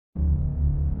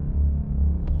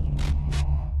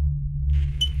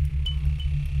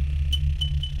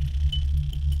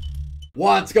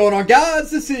What's going on,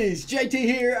 guys? This is JT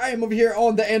here. I am over here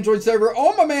on the Android server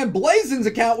on my man Blazin's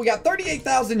account. We got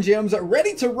 38,000 gems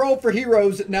ready to roll for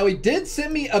heroes. Now, he did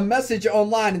send me a message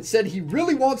online and said he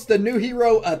really wants the new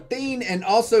hero Athene and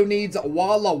also needs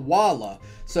Walla Walla.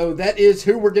 So that is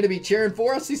who we're going to be cheering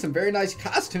for. I see some very nice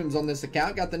costumes on this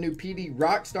account. Got the new PD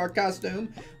Rockstar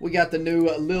costume. We got the new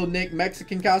Lil Nick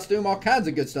Mexican costume. All kinds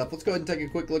of good stuff. Let's go ahead and take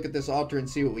a quick look at this altar and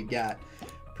see what we got.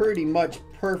 Pretty much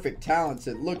perfect talents,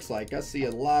 it looks like. I see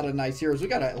a lot of nice heroes. We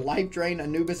got a Life Drain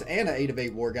Anubis and an 8 of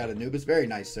 8 War God Anubis. Very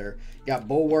nice, sir. Got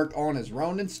Bulwark on his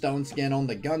Ronin, Stone Skin on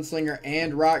the Gunslinger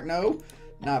and Rockno.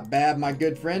 Not bad, my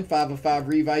good friend. 5 of 5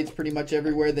 Revites pretty much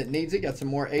everywhere that needs it. Got some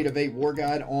more 8 of 8 War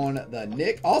God on the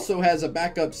Nick. Also has a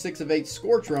backup 6 of 8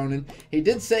 Scorch Ronin. He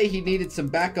did say he needed some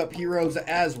backup heroes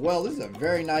as well. This is a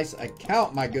very nice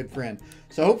account, my good friend.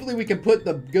 So hopefully we can put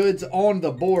the goods on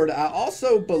the board. I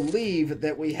also believe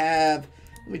that we have...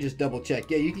 Let me just double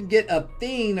check. Yeah, you can get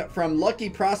Athene from Lucky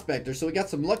Prospector. So we got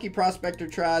some Lucky Prospector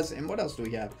tries. And what else do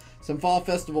we have? Some Fall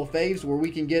Festival faves where we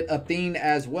can get Athene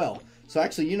as well. So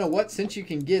actually, you know what? Since you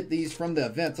can get these from the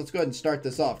events, let's go ahead and start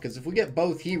this off. Because if we get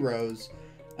both heroes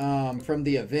from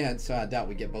the events, I doubt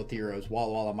we get both heroes.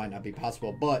 Walla Walla might not be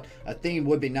possible. But Athene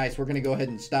would be nice. We're going to go ahead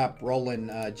and stop rolling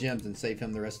gems and save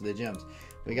him the rest of the gems.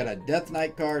 We got a Death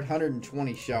Knight card,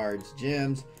 120 shards,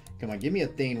 gems. Come on, give me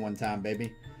Athene one time,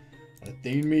 baby.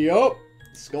 Athene me up.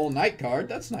 Skull Knight card.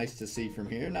 That's nice to see from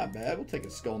here. Not bad. We'll take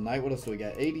a Skull Knight. What else do we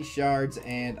got? 80 shards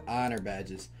and honor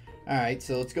badges. Alright,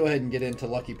 so let's go ahead and get into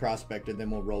Lucky Prospector,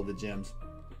 then we'll roll the gems.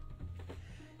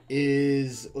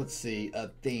 Let's see,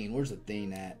 Athene. Where's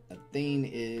Athene at? Athene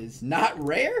is not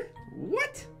rare?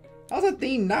 What? How's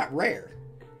Athene not rare?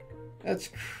 That's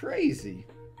crazy.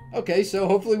 Okay, so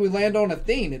hopefully we land on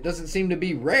Athene. It doesn't seem to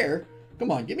be rare.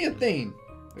 Come on, give me Athene.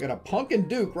 I got a Pumpkin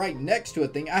Duke right next to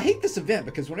Athene. I hate this event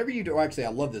because whenever you do... Actually,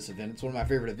 I love this event. It's one of my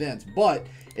favorite events. But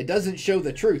it doesn't show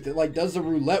the truth. It like does the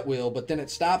roulette wheel, but then it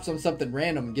stops on something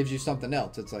random and gives you something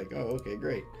else. It's like, oh, okay,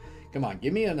 great. Come on,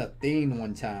 give me an Athene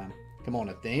one time. Come on,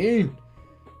 Athene.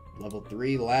 Level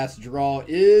 3, last draw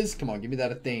is... Come on, give me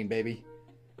that Athene, baby.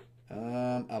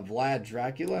 A Vlad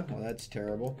Dracula. Well, that's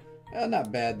terrible.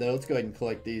 Not bad, though. Let's go ahead and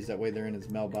collect these. That way they're in his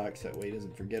mailbox. That way he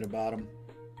doesn't forget about them.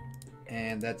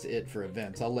 And that's it for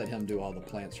events. I'll let him do all the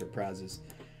plant surprises.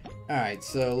 Alright,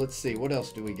 so let's see. What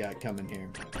else do we got coming here?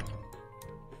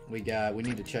 We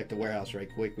need to check the warehouse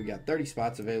right quick. We got 30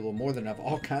 spots available. More than enough.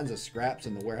 All kinds of scraps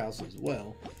in the warehouse as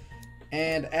well.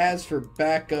 And as for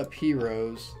backup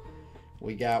heroes...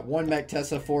 We got 1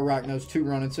 Mech-Tessa, 4 Rocknos, 2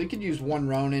 Ronin. So he could use 1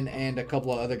 Ronin and a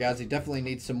couple of other guys. He definitely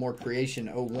needs some more Creation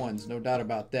 01s. No doubt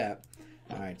about that.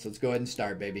 Alright, so let's go ahead and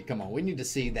start, baby. Come on, we need to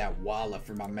see that Walla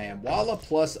for my man. Walla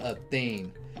plus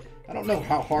Athene. I don't know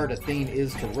how hard Athene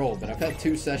is to roll, but I've had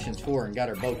 2 sessions for her and got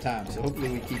her both times. So hopefully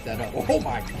we keep that up. Oh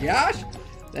my gosh!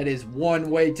 That is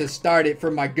one way to start it for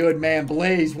my good man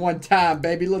Blaze. One time,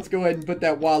 baby. Let's go ahead and put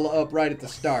that Walla up right at the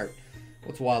start.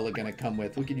 What's Walla going to come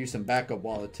with? We could use some backup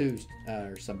Walla too,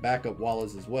 or some backup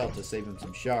Wallas as well to save him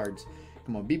some shards.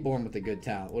 Come on, be born with a good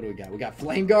talent. What do we got? We got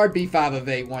Flame Guard, B5 of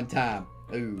 8 one time.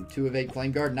 Ooh, 2 of 8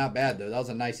 Flame Guard. Not bad, though. That was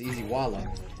a nice, easy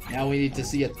Walla. Now we need to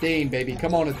see Athene, baby.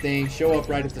 Come on, Athene. Show up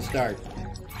right at the start.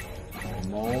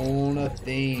 Come on,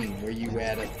 Athene. Where you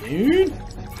at, Athene?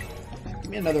 Give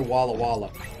me another Walla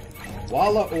Walla.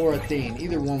 Walla or Athene.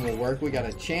 Either one will work. We got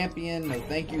a Champion. No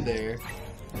thank you there.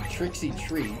 A Trixie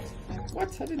Treat.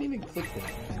 What? I didn't even click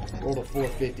that. Rolled a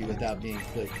 450 without being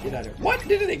clicked. Get out of here. What?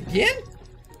 Did it again?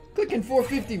 Clicking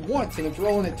 450 once and it's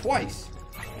rolling it twice.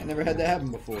 I never had that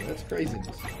happen before. That's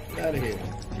craziness. Get out of here.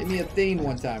 Give me Athene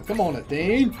one time. Come on,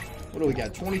 Athene. What do we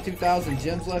got? 22,000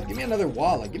 gems left. Give me another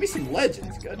Walla. Give me some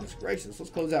legends. Goodness gracious.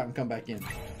 Let's close out and come back in.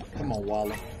 Come on,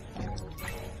 Walla.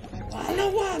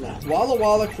 Walla Walla. Walla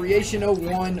Walla, Creation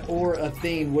 01 or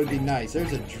Athene would be nice.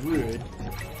 There's a Druid.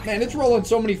 Man, it's rolling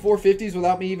so many 450s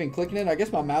without me even clicking it. I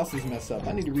guess my mouse is messed up.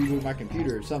 I need to reboot my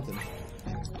computer or something.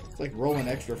 It's like rolling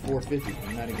extra 450s.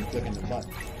 I'm not even clicking the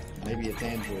button. Maybe it's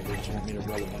Android. They just want me to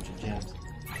roll a bunch of gems.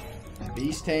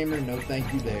 Beast Tamer, no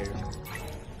thank you there.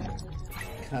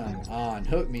 Come on.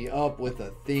 Hook me up with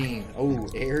Athene. Oh,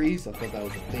 Ares? I thought that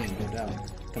was Athene, no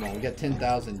doubt. Come on, we got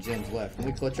 10,000 gems left. Can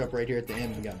we clutch up right here at the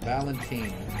end? We got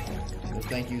Valentine. No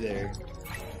thank you there.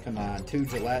 Come on, 2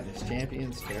 Gelatinous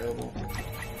Champions. Terrible.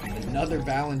 Another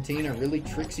Valentina. Really?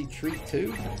 Trixie Treat,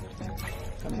 too?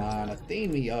 Come on,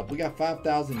 Athene me up. We got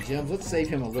 5,000 gems. Let's save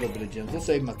him a little bit of gems. We'll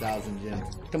save him 1,000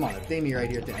 gems. Come on, Athene me right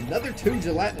here. Another 2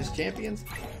 Gelatinous Champions.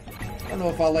 I don't know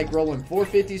if I like rolling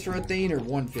 450s for Athene or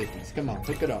 150s. Come on,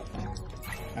 hook it up.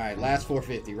 All right, last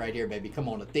 450 right here, baby. Come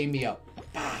on, Athene me up.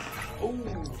 Oh,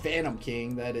 Phantom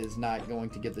King. That is not going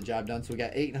to get the job done. So we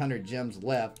got 800 gems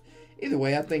left. Either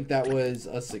way, I think that was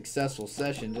a successful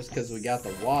session just because we got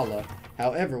the Walla.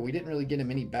 However, we didn't really get him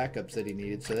any backups that he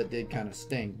needed, so that did kind of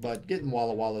stink. But getting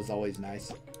Walla Walla is always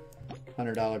nice.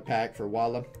 $100 pack for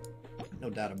Walla. No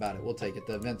doubt about it. We'll take it.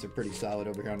 The events are pretty solid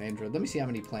over here on Android. Let me see how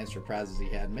many plans for prizes he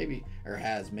had. Maybe, or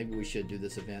has. Maybe we should do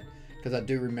this event. Because I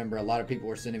do remember a lot of people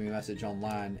were sending me a message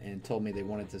online and told me they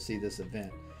wanted to see this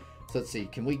event. So let's see.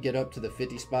 Can we get up to the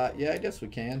 50 spot? Yeah, I guess we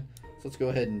can. So let's go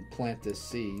ahead and plant this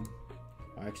seed.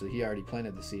 Oh, actually, he already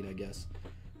planted the seed, I guess.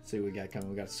 Let's see what we got coming.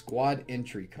 We got a squad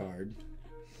entry card.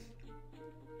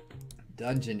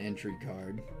 Dungeon entry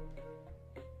card.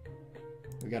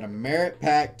 We got a merit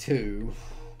pack 2.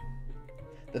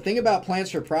 The thing about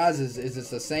plants for prizes is it's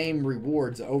the same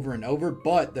rewards over and over,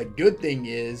 but the good thing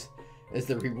is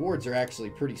the rewards are actually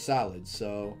pretty solid,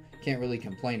 so can't really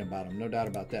complain about them. No doubt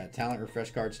about that. Talent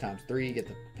refresh cards times 3. Get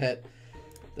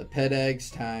the pet eggs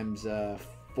times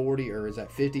 40, or is that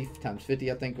 50 times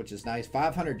 50, I think, which is nice.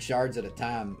 500 shards at a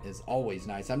time is always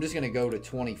nice. I'm just going to go to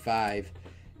 25,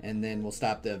 and then we'll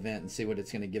stop the event and see what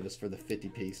it's going to give us for the 50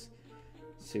 piece.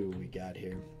 See what we got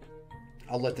here.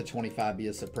 I'll let the 25 be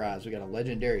a surprise. We got a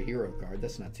legendary hero card.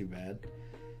 That's not too bad.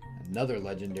 Another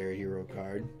legendary hero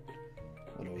card.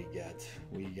 What do we got?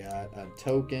 We got a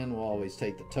token. We'll always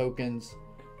take the tokens.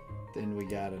 Then we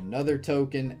got another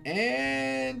token.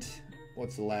 And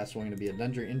what's the last one going to be? A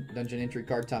dungeon entry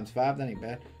card times 5. That ain't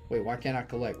bad. Wait, why can't I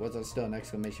collect? What's that still an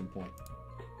exclamation point?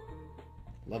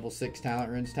 Level 6 talent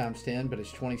runes times 10, but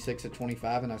it's 26 of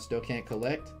 25 and I still can't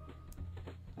collect?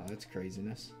 Oh, that's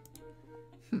craziness.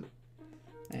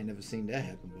 I ain't never seen that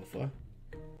happen before.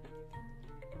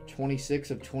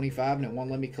 26 of 25 and it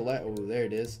won't let me collect. Oh, there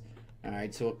it is.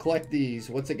 Alright, so we'll collect these.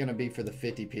 What's it going to be for the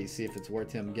 50 piece? See if it's worth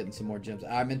him getting some more gems.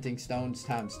 Minting stones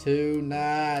times 2.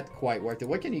 Not quite worth it.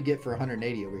 What can you get for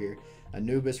 180 over here?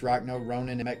 Anubis, Rockno,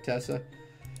 Ronan, and Mectessa.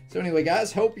 So anyway,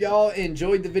 guys, hope y'all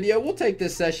enjoyed the video. We'll take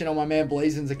this session on my man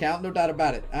Blazen's account. No doubt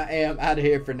about it. I am out of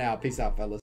here for now. Peace out, fellas.